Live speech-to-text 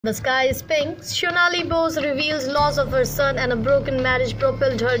The sky is pink. Shonali Bose reveals loss of her son and a broken marriage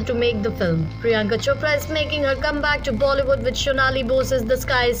propelled her to make the film. Priyanka Chopra is making her comeback to Bollywood with Shonali Bose's The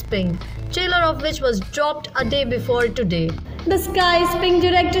Sky is Pink, trailer of which was dropped a day before today. The Sky is Pink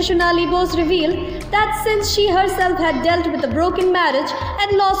director Shonali Bose revealed that since she herself had dealt with a broken marriage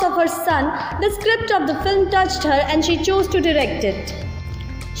and loss of her son, the script of the film touched her and she chose to direct it.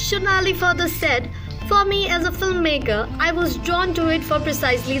 Shonali further said, "For me as a filmmaker, I was drawn to it for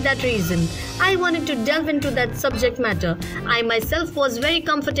precisely that reason. I wanted to delve into that subject matter. I myself was very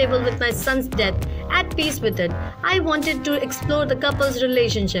comfortable with my son's death, at peace with it. I wanted to explore the couple's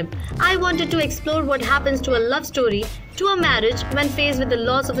relationship. I wanted to explore what happens to a love story, to a marriage when faced with the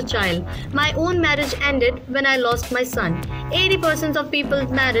loss of a child. My own marriage ended when I lost my son. 80% of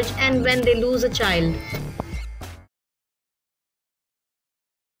people's marriage end when they lose a child."